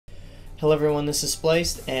Hello everyone, this is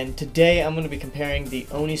Spliced, and today I'm going to be comparing the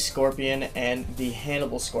ONI Scorpion and the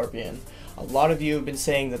Hannibal Scorpion. A lot of you have been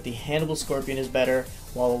saying that the Hannibal Scorpion is better,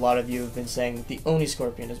 while a lot of you have been saying that the ONI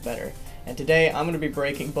Scorpion is better. And today I'm going to be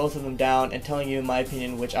breaking both of them down and telling you in my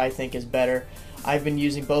opinion which I think is better. I've been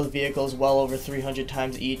using both vehicles well over 300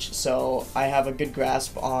 times each, so I have a good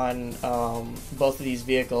grasp on both of these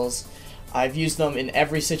vehicles. I've used them in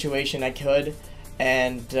every situation I could.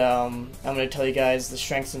 And I'm going to tell you guys the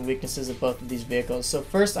strengths and weaknesses of both of these vehicles. So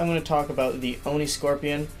first I'm going to talk about the ONI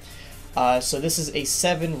Scorpion. So this is a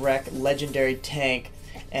 7-rec legendary tank,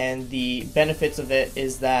 and the benefits of it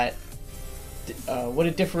is that what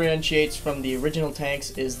it differentiates from the original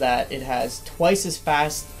tanks is that it has twice as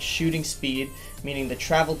fast shooting speed, meaning the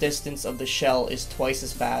travel distance of the shell is twice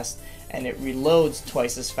as fast, and it reloads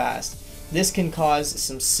twice as fast. This can cause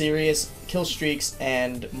some serious kill streaks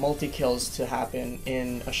and multi-kills to happen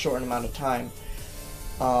in a short amount of time.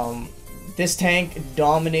 This tank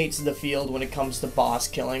dominates the field when it comes to boss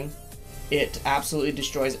killing. It absolutely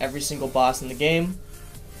destroys every single boss in the game.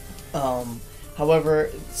 However,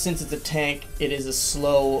 since it's a tank, it is a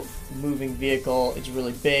slow moving vehicle. It's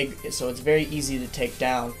really big, so it's very easy to take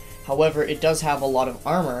down. However, it does have a lot of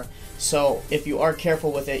armor, so if you are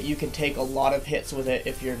careful with it, you can take a lot of hits with it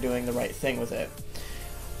if you're doing the right thing with it.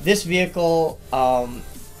 This vehicle,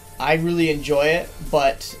 I really enjoy it,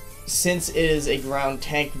 but since it is a ground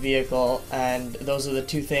tank vehicle, and those are the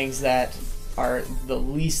two things that are the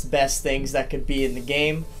least best things that could be in the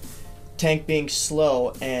game, tank being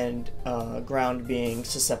slow and ground being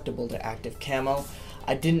susceptible to active camo,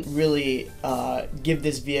 I didn't really give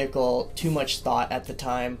this vehicle too much thought at the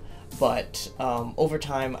time. But over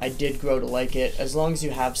time I did grow to like it. As long as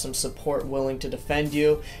you have some support willing to defend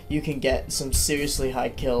you, you can get some seriously high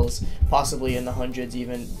kills, possibly in the hundreds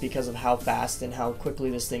even, because of how fast and how quickly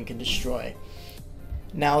this thing can destroy.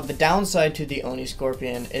 Now the downside to the ONI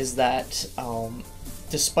Scorpion is that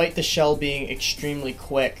despite the shell being extremely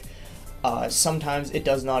quick, sometimes it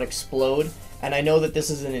does not explode, and I know that this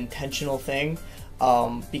is an intentional thing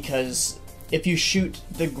because if you shoot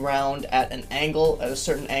the ground at an angle, at a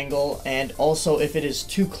certain angle, and also if it is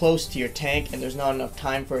too close to your tank and there's not enough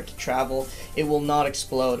time for it to travel, it will not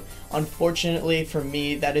explode. Unfortunately for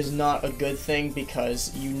me, that is not a good thing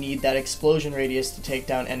because you need that explosion radius to take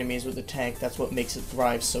down enemies with the tank. That's what makes it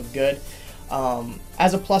thrive so good.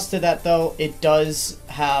 As a plus to that though, it does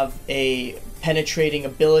have a penetrating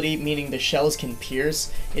ability, meaning the shells can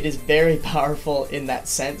pierce. It is very powerful in that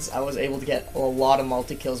sense. I was able to get a lot of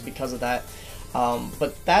multi-kills because of that.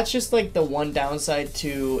 But that's just like the one downside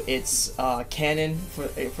to its cannon,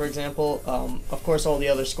 for example. Of course all the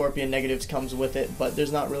other Scorpion negatives comes with it, but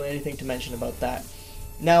there's not really anything to mention about that.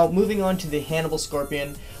 Now moving on to the Hannibal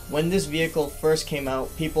Scorpion, when this vehicle first came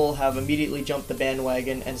out, people have immediately jumped the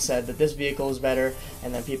bandwagon and said that this vehicle was better,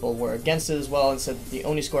 and then people were against it as well and said that the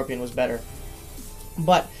ONI Scorpion was better.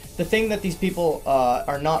 But the thing that these people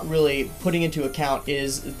are not really putting into account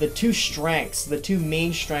is the two strengths, the two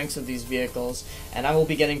main strengths of these vehicles, and I will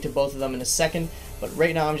be getting to both of them in a second, but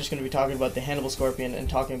right now I'm just going to be talking about the Hannibal Scorpion and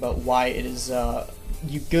talking about why it is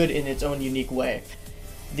good in its own unique way.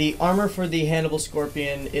 The armor for the Hannibal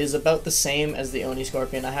Scorpion is about the same as the ONI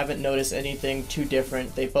Scorpion. I haven't noticed anything too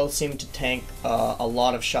different. They both seem to tank a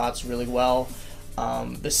lot of shots really well.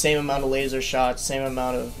 The same amount of laser shots, same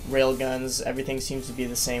amount of railguns, everything seems to be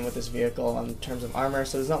the same with this vehicle in terms of armor,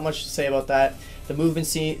 so there's not much to say about that. The movement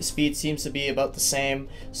speed seems to be about the same,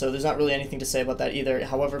 so there's not really anything to say about that either.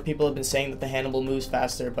 However, people have been saying that the Hannibal moves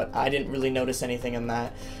faster, but I didn't really notice anything in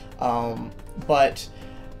that. But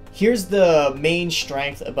here's the main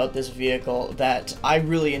strength about this vehicle that I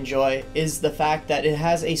really enjoy, is the fact that it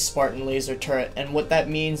has a Spartan laser turret, and what that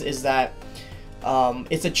means is that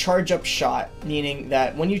it's a charge up shot, meaning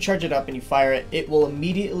that when you charge it up and you fire it, it will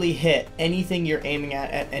immediately hit anything you're aiming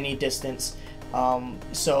at any distance.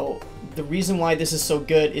 So the reason why this is so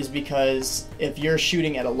good is because if you're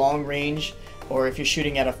shooting at a long range, or if you're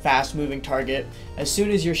shooting at a fast moving target, as soon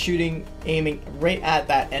as you're aiming right at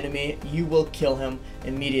that enemy, you will kill him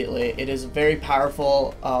immediately. It is a very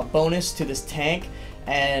powerful bonus to this tank,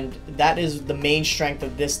 and that is the main strength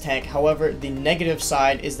of this tank. However, the negative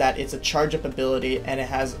side is that it's a charge up ability and it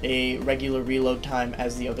has a regular reload time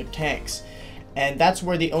as the other tanks. And that's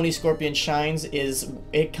where the ONI Scorpion shines, is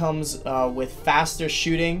it comes with faster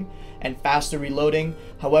shooting and faster reloading.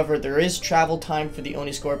 However, there is travel time for the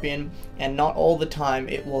ONI Scorpion, and not all the time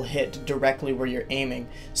it will hit directly where you're aiming.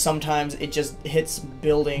 Sometimes it just hits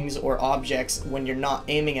buildings or objects when you're not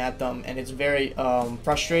aiming at them, and it's very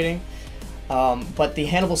frustrating. But the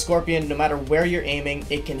Hannibal Scorpion, no matter where you're aiming,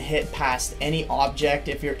 it can hit past any object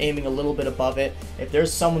if you're aiming a little bit above it. If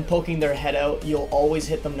there's someone poking their head out, you'll always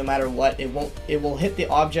hit them no matter what. It will hit the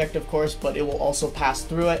object, of course, but it will also pass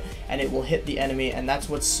through it, and it will hit the enemy. And that's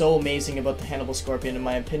what's so amazing about the Hannibal Scorpion, in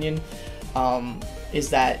my opinion, is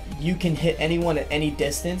that you can hit anyone at any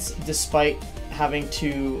distance despite having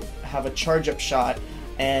to have a charge-up shot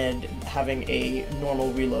and having a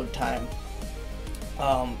normal reload time.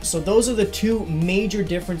 So those are the two major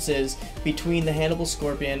differences between the Hannibal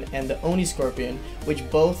Scorpion and the ONI Scorpion, which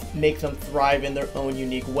both make them thrive in their own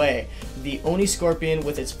unique way. The ONI Scorpion,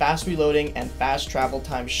 with its fast reloading and fast travel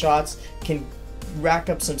time shots, can rack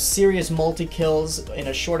up some serious multi-kills in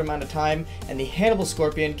a short amount of time, and the Hannibal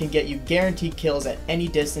Scorpion can get you guaranteed kills at any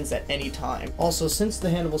distance at any time. Also, since the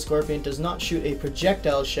Hannibal Scorpion does not shoot a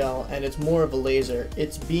projectile shell and it's more of a laser,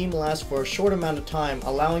 its beam lasts for a short amount of time,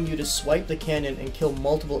 allowing you to swipe the cannon and kill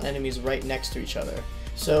multiple enemies right next to each other.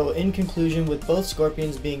 So in conclusion, with both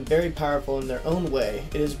Scorpions being very powerful in their own way,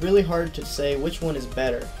 it is really hard to say which one is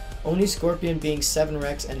better. ONI Scorpion being 7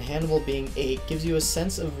 Rex and Hannibal being 8 gives you a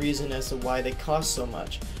sense of reason as to why they cost so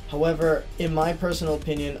much. However, in my personal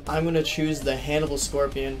opinion, I'm going to choose the Hannibal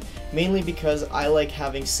Scorpion, mainly because I like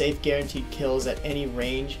having safe guaranteed kills at any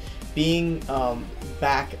range. Being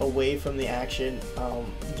back away from the action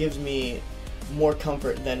gives me more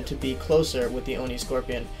comfort than to be closer with the ONI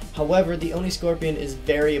Scorpion. However, the ONI Scorpion is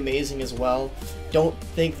very amazing as well. Don't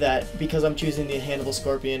think that because I'm choosing the Hannibal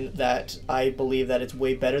Scorpion that I believe that it's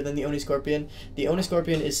way better than the ONI Scorpion. The ONI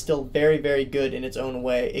Scorpion is still very, very good in its own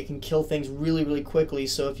way. It can kill things really, really quickly,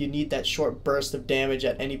 so if you need that short burst of damage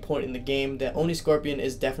at any point in the game, the ONI Scorpion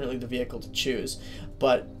is definitely the vehicle to choose.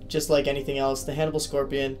 But just like anything else, the Hannibal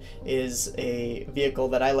Scorpion is a vehicle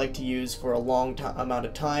that I like to use for a long amount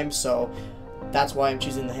of time, so that's why I'm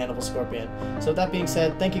choosing the Hannibal Scorpion. So with that being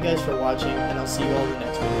said, thank you guys for watching, and I'll see you all in the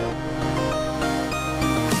next video.